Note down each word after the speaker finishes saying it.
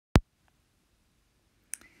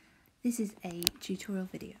This is a tutorial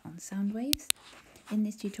video on sound waves. In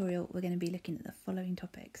this tutorial we're going to be looking at the following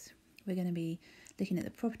topics. We're going to be looking at the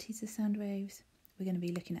properties of sound waves, we're going to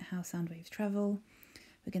be looking at how sound waves travel,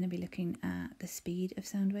 we're going to be looking at the speed of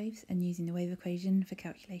sound waves and using the wave equation for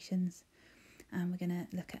calculations, and we're going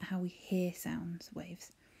to look at how we hear sound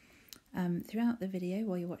waves. Throughout the video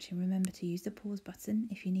while you're watching, remember to use the pause button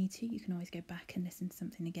if you need to. You can always go back and listen to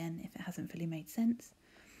something again if it hasn't fully made sense.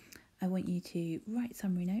 I want you to write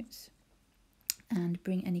summary notes and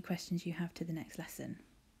bring any questions you have to the next lesson.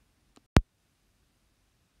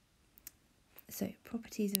 So,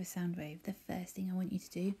 properties of a sound wave. The first thing I want you to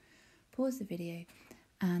do, pause the video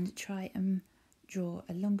and try and draw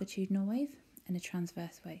a longitudinal wave and a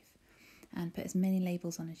transverse wave and put as many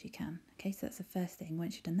labels on as you can. Okay, so that's the first thing.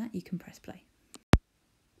 Once you've done that, you can press play.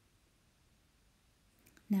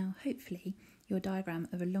 Now, hopefully, your diagram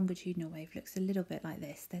of a longitudinal wave looks a little bit like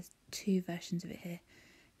this. There's two versions of it here,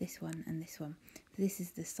 this one and this one. So this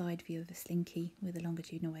is the side view of a slinky with a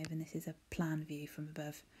longitudinal wave, and this is a plan view from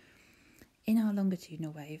above. In our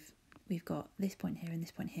longitudinal wave, we've got this point here and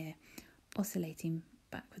this point here oscillating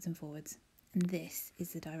backwards and forwards, and this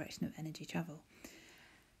is the direction of energy travel.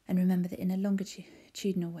 And remember that in a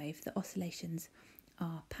longitudinal wave, the oscillations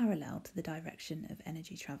are parallel to the direction of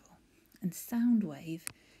energy travel. And sound wave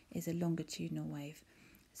is a longitudinal wave.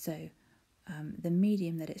 So the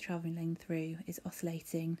medium that it's travelling through is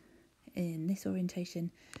oscillating in this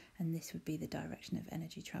orientation, and this would be the direction of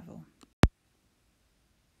energy travel.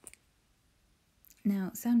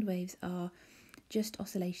 Now, sound waves are just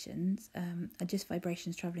oscillations, are just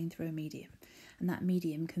vibrations travelling through a medium, and that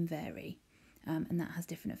medium can vary, and that has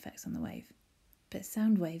different effects on the wave. But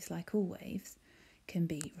sound waves, like all waves, can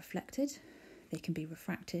be reflected, they can be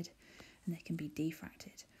refracted, and they can be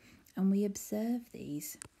diffracted. And we observe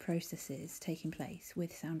these processes taking place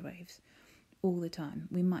with sound waves all the time.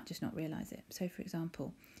 We might just not realise it. So, for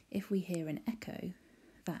example, if we hear an echo,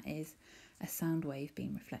 that is a sound wave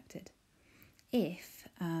being reflected. If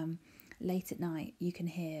late at night you can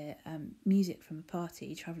hear music from a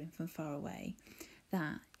party travelling from far away,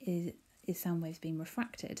 that is sound waves being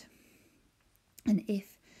refracted. And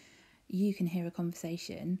if you can hear a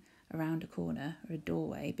conversation around a corner or a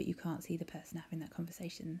doorway, but you can't see the person having that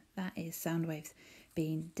conversation, that is sound waves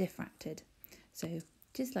being diffracted. So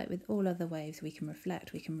just like with all other waves, we can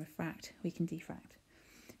reflect, we can refract, we can diffract.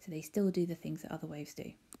 So they still do the things that other waves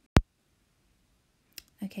do.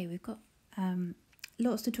 Okay, we've got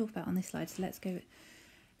lots to talk about on this slide, so let's go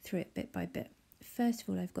through it bit by bit. First of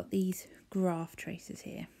all, I've got these graph traces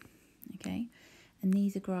here, okay? And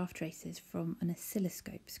these are graph traces from an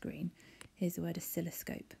oscilloscope screen. Here's the word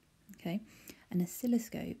oscilloscope. Okay, an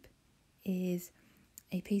oscilloscope is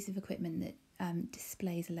a piece of equipment that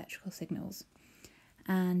displays electrical signals,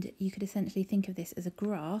 and you could essentially think of this as a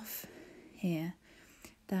graph here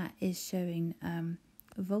that is showing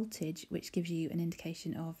voltage, which gives you an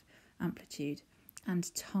indication of amplitude,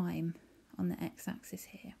 and time on the x-axis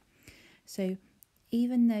here. So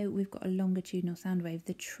even though we've got a longitudinal sound wave,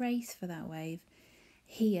 the trace for that wave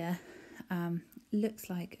here looks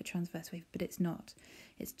like a transverse wave, but it's not.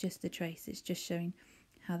 It's just the trace. It's just showing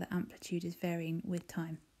how the amplitude is varying with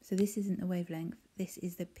time. So this isn't the wavelength, this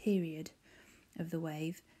is the period of the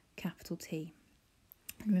wave, capital T.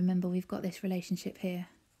 And remember, we've got this relationship here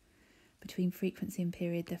between frequency and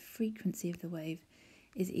period. The frequency of the wave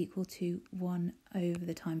is equal to 1 over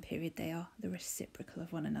the time period. They are the reciprocal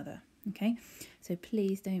of one another. Okay, so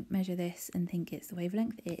please don't measure this and think it's the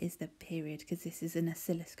wavelength. It is the period, because this is an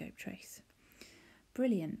oscilloscope trace.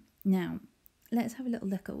 Brilliant. Now, let's have a little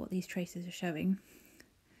look at what these traces are showing.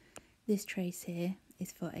 This trace here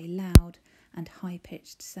is for a loud and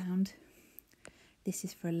high-pitched sound. This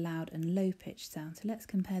is for a loud and low-pitched sound. So let's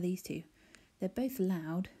compare these two. They're both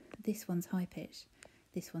loud. This one's high-pitched.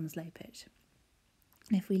 This one's low-pitched.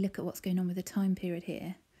 And if we look at what's going on with the time period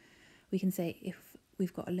here, we can say if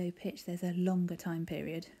we've got a low pitch, there's a longer time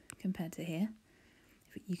period compared to here.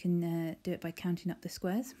 You can do it by counting up the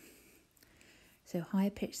squares. So higher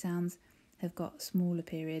pitch sounds have got smaller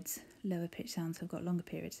periods, lower pitch sounds have got longer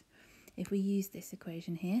periods. If we use this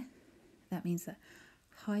equation here, that means that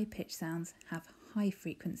high pitch sounds have high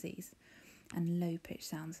frequencies and low pitch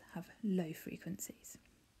sounds have low frequencies.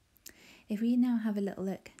 If we now have a little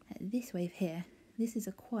look at this wave here, this is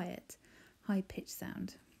a quiet, high pitch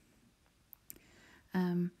sound.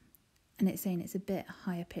 And it's saying it's a bit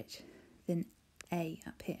higher pitch than A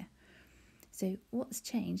up here. So what's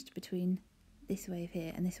changed between this wave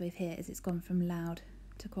here and this wave here is it's gone from loud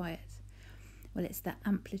to quiet. Well, it's the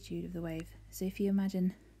amplitude of the wave. So if you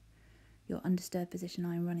imagine your undisturbed position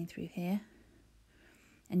line running through here,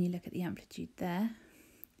 and you look at the amplitude there,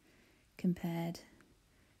 compared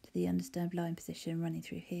to the undisturbed line position running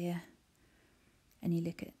through here, and you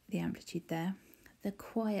look at the amplitude there, the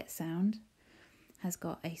quiet sound has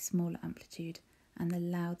got a smaller amplitude and the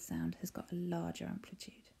loud sound has got a larger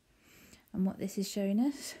amplitude. And what this is showing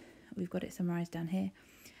us, we've got it summarised down here,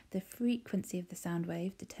 the frequency of the sound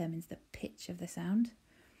wave determines the pitch of the sound.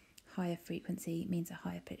 Higher frequency means a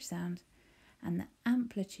higher pitch sound, and the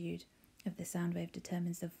amplitude of the sound wave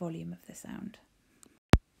determines the volume of the sound.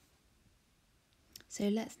 So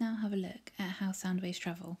let's now have a look at how sound waves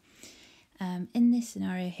travel. In this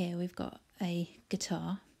scenario here, we've got a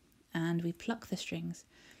guitar and we pluck the strings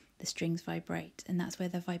vibrate, and that's where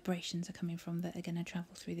the vibrations are coming from that are going to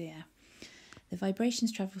travel through the air. The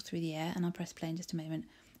vibrations travel through the air, and I'll press play in just a moment,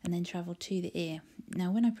 and then travel to the ear.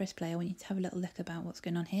 Now when I press play, I want you to have a little look about what's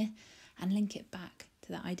going on here and link it back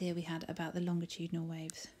to that idea we had about the longitudinal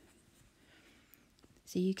waves.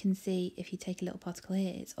 So you can see if you take a little particle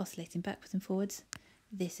here, it's oscillating backwards and forwards.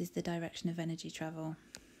 This is the direction of energy travel.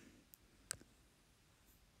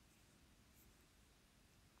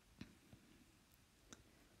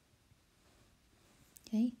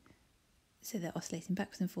 Okay, so they're oscillating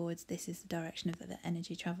backwards and forwards. This is the direction of the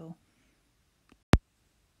energy travel.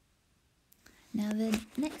 Now the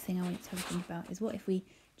next thing I want you to have a think about is what if we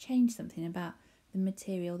change something about the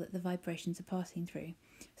material that the vibrations are passing through.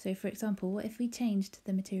 So for example, what if we changed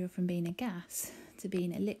the material from being a gas to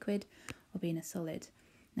being a liquid or being a solid?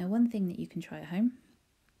 Now one thing that you can try at home,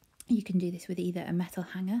 you can do this with either a metal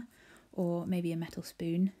hanger or maybe a metal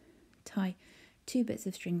spoon. Tie 2 bits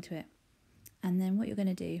of string to it, and then what you're going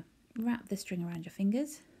to do, wrap the string around your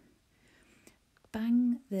fingers,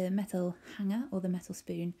 bang the metal hanger or the metal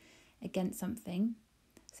spoon against something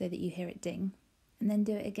so that you hear it ding, and then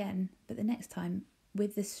do it again, but the next time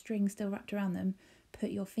with the string still wrapped around them,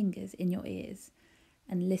 put your fingers in your ears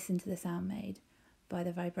and listen to the sound made by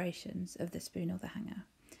the vibrations of the spoon or the hanger,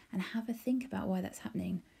 and have a think about why that's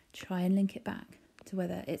happening. Try and link it back to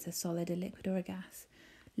whether it's a solid, a liquid or a gas.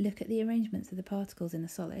 Look at the arrangements of the particles in the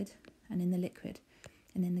solid and in the liquid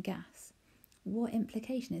and in the gas. What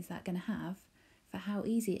implication is that going to have for how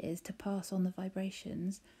easy it is to pass on the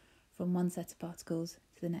vibrations from one set of particles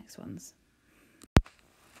to the next ones?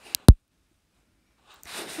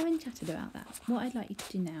 Having chatted about that, what I'd like you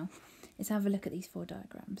to do now is have a look at these 4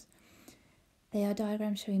 diagrams. They are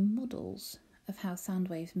diagrams showing models of how sound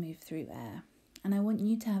waves move through air, and I want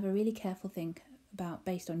you to have a really careful think about,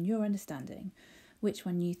 based on your understanding, which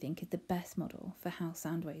one you think is the best model for how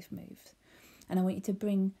sound waves move. And I want you to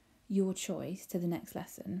bring your choice to the next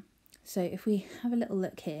lesson. So if we have a little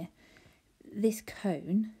look here, this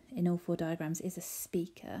cone in all 4 diagrams is a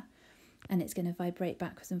speaker, and it's going to vibrate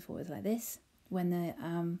backwards and forwards like this when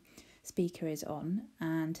the speaker is on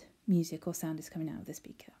and music or sound is coming out of the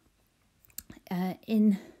speaker.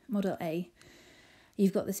 In model A,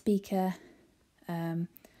 you've got the speaker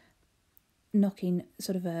knocking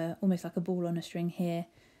sort of almost like a ball on a string here,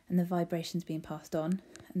 and the vibrations being passed on,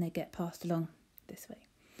 and they get passed along this way.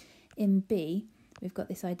 In B, we've got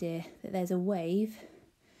this idea that there's a wave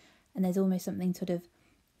and there's almost something sort of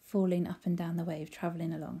falling up and down the wave,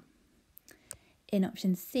 travelling along. In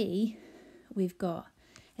option C, we've got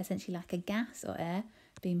essentially like a gas or air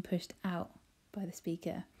being pushed out by the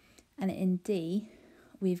speaker. And in D,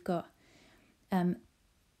 we've got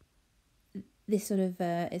this sort of,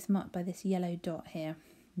 it's marked by this yellow dot here,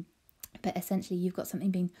 but essentially you've got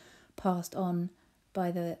something being passed on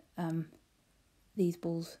by the these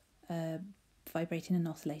balls vibrating and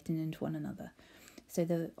oscillating into one another. So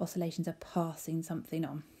the oscillations are passing something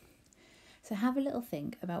on. So have a little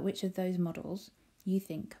think about which of those models you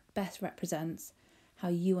think best represents how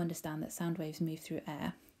you understand that sound waves move through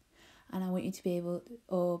air. And I want you to be able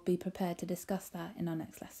or be prepared to discuss that in our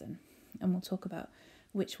next lesson. And we'll talk about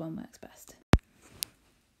which one works best.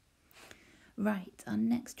 Right, our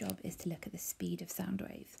next job is to look at the speed of sound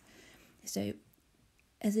waves. So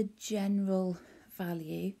as a general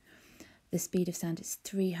value, the speed of sound is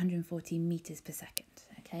 340 meters per second.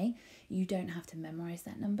 Okay, you don't have to memorize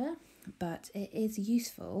that number, but it is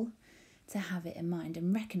useful to have it in mind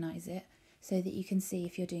and recognize it so that you can see,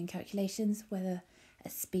 if you're doing calculations, whether a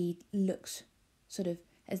speed looks sort of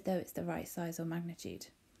as though it's the right size or magnitude.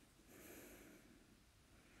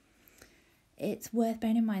 It's worth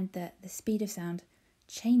bearing in mind that the speed of sound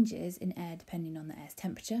changes in air depending on the air's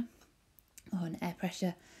temperature, on air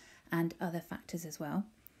pressure and other factors as well.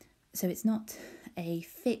 So it's not a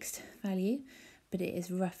fixed value, but it is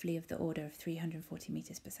roughly of the order of 340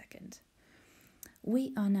 meters per second.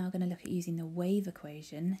 We are now going to look at using the wave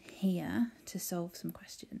equation here to solve some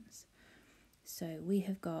questions. So we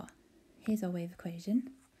have got, here's our wave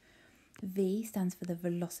equation. V stands for the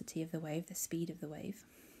velocity of the wave, the speed of the wave.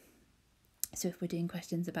 So if we're doing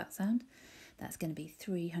questions about sound, that's going to be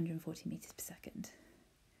 340 meters per second.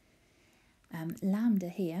 Lambda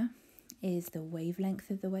here is the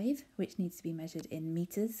wavelength of the wave, which needs to be measured in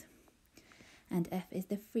meters. And F is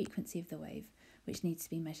the frequency of the wave, which needs to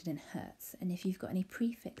be measured in hertz. And if you've got any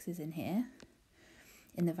prefixes in here,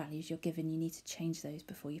 in the values you're given, you need to change those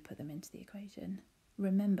before you put them into the equation.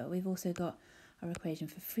 Remember, we've also got our equation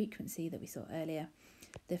for frequency that we saw earlier.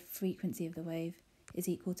 The frequency of the wave is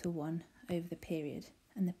equal to 1 over the period,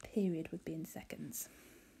 and the period would be in seconds.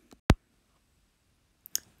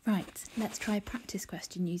 Right, let's try a practice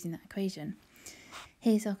question using that equation.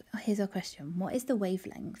 Here's our question. What is the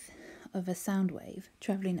wavelength of a sound wave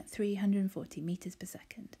travelling at 340 meters per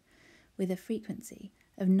second with a frequency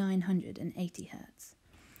of 980 hertz?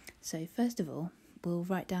 So first of all, we'll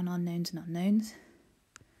write down our knowns and unknowns.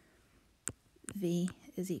 V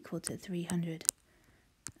is equal to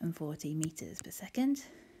 340 meters per second.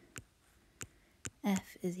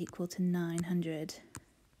 F is equal to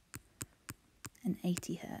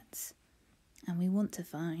 980 hertz. And we want to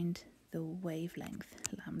find the wavelength,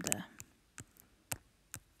 lambda.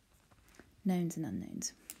 Knowns and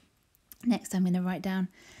unknowns. Next, I'm going to write down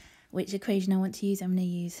which equation I want to use. I'm going to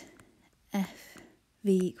use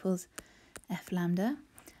V equals F lambda,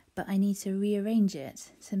 but I need to rearrange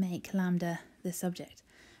it to make lambda the subject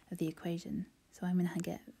of the equation. So I'm going to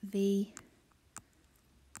get V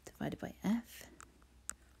divided by F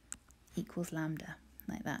equals lambda,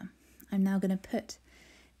 like that. I'm now going to put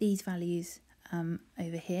these values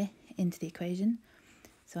over here into the equation.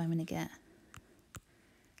 So I'm going to get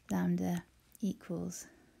lambda equals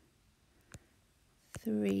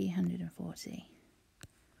 340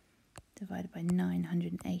 divided by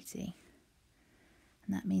 980.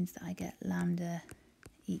 And that means that I get lambda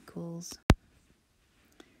equals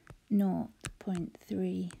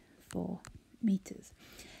 0.34 meters.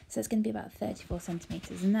 So it's going to be about 34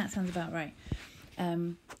 centimeters, and that sounds about right.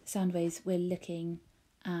 Sound waves, we're looking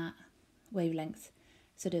at wavelengths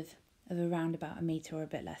sort of around about a metre or a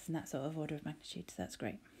bit less, and that sort of order of magnitude, so that's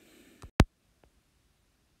great.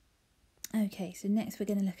 Okay, so next we're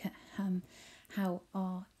going to look at how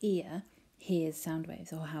our ear hears sound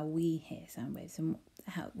waves, or how we hear sound waves, and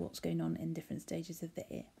what's going on in different stages of the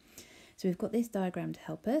ear. So we've got this diagram to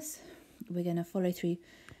help us. We're going to follow through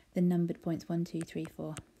the numbered points 1, 2, 3,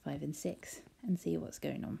 4, 5 and 6 and see what's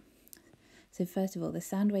going on. So first of all, the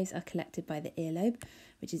sound waves are collected by the earlobe,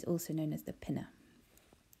 which is also known as the pinna.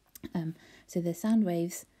 So the sound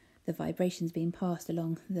waves, the vibrations being passed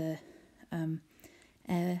along the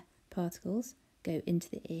air particles, go into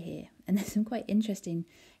the ear here. And there's some quite interesting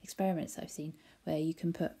experiments I've seen where you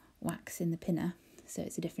can put wax in the pinna, so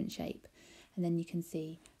it's a different shape, and then you can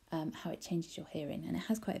see how it changes your hearing, and it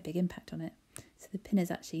has quite a big impact on it. So the pinna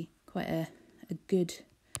is actually quite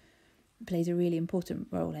plays a really important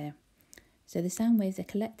role here. So the sound waves are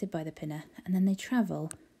collected by the pinna, and then they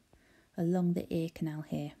travel along the ear canal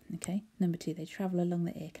here. Okay, number 2, they travel along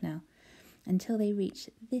the ear canal until they reach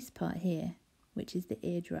this part here, which is the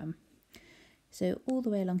eardrum. So all the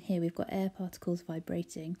way along here we've got air particles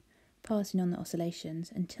vibrating, passing on the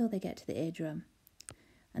oscillations until they get to the eardrum.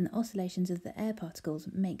 And the oscillations of the air particles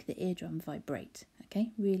make the eardrum vibrate.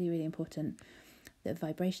 Okay, really, really important that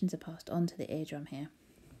vibrations are passed on to the eardrum here.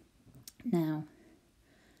 Now,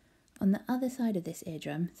 on the other side of this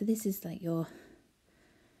eardrum, so this is like your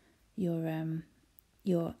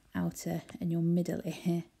outer and your middle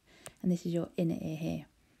ear, and this is your inner ear here.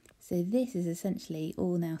 So this is essentially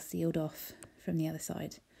all now sealed off from the other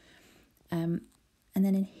side. And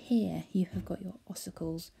then in here you have got your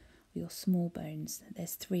ossicles, your small bones.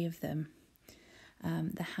 There's 3 of them,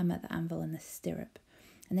 the hammer, the anvil and the stirrup,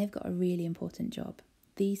 and they've got a really important job.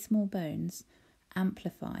 These small bones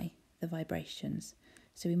amplify the vibrations,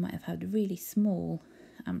 so we might have had really small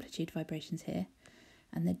amplitude vibrations here,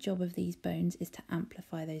 and the job of these bones is to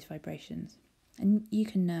amplify those vibrations. And you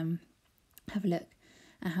can have a look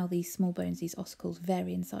at how these small bones, these ossicles,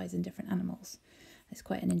 vary in size in different animals. It's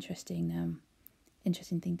quite an interesting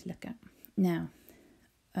thing to look at. Now,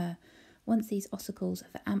 once these ossicles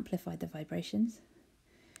have amplified the vibrations,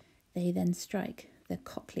 they then strike the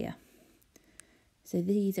cochlea. So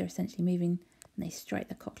these are essentially moving, and they strike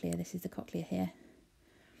the cochlea. This is the cochlea here.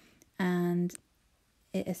 And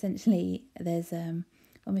it essentially, there's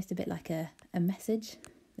almost a bit like a message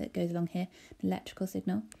that goes along here, an electrical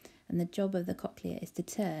signal. And the job of the cochlea is to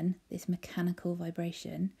turn this mechanical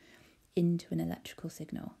vibration into an electrical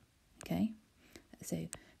signal. Okay, so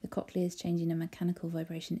the cochlea is changing a mechanical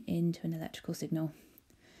vibration into an electrical signal,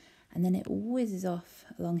 and then it whizzes off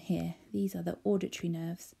along here. These are the auditory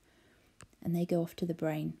nerves, and they go off to the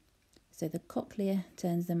brain. So the cochlea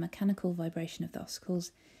turns the mechanical vibration of the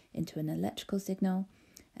ossicles into an electrical signal,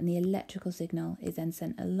 and the electrical signal is then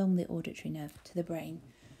sent along the auditory nerve to the brain,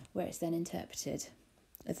 where it's then interpreted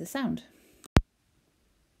as a sound.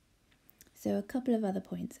 So a couple of other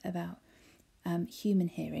points about human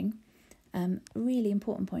hearing. Really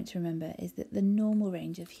important point to remember is that the normal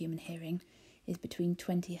range of human hearing is between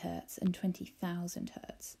 20 Hz and 20,000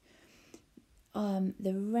 Hz.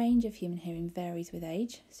 The range of human hearing varies with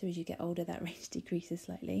age, so as you get older that range decreases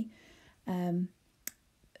slightly.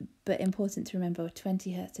 But important to remember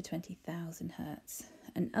 20 Hz to 20,000 Hz,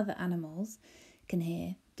 and other animals can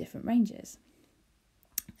hear different ranges.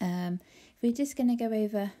 We're just going to go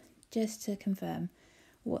over, just to confirm,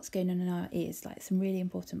 what's going on in our ears, like some really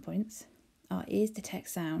important points. Our ears detect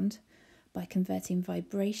sound by converting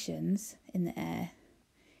vibrations in the air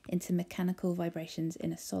into mechanical vibrations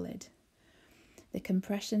in a solid. The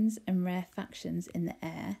compressions and rarefactions in the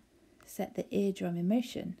air set the eardrum in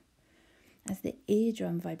motion. As the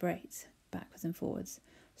eardrum vibrates backwards and forwards,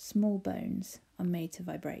 small bones are made to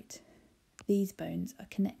vibrate. These bones are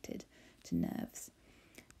connected to nerves.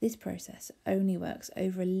 This process only works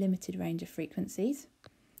over a limited range of frequencies,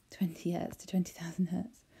 20 Hz to 20,000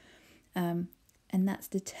 Hz, and that's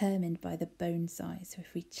determined by the bone size. So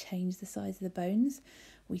if we change the size of the bones,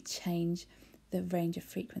 we change the range of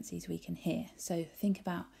frequencies we can hear. So think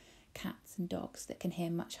about cats and dogs that can hear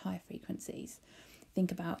much higher frequencies.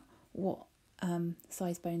 Think about what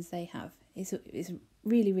size bones they have. It's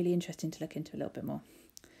really, really interesting to look into a little bit more.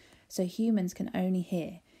 So humans can only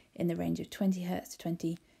hear in the range of 20 Hz to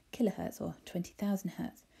 20 kilohertz or 20,000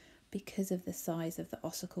 Hz because of the size of the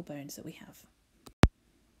ossicle bones that we have.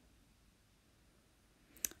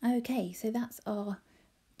 Okay, so that's our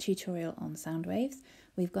tutorial on sound waves.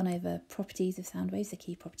 We've gone over properties of sound waves, the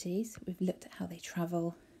key properties. We've looked at how they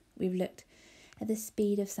travel. We've looked at the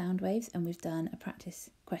speed of sound waves, and we've done a practice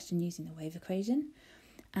question using the wave equation.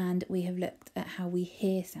 And we have looked at how we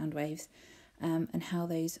hear sound waves and how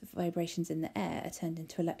those vibrations in the air are turned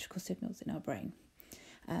into electrical signals in our brain.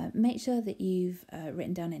 Make sure that you've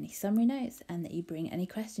written down any summary notes and that you bring any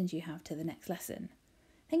questions you have to the next lesson.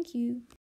 Thank you.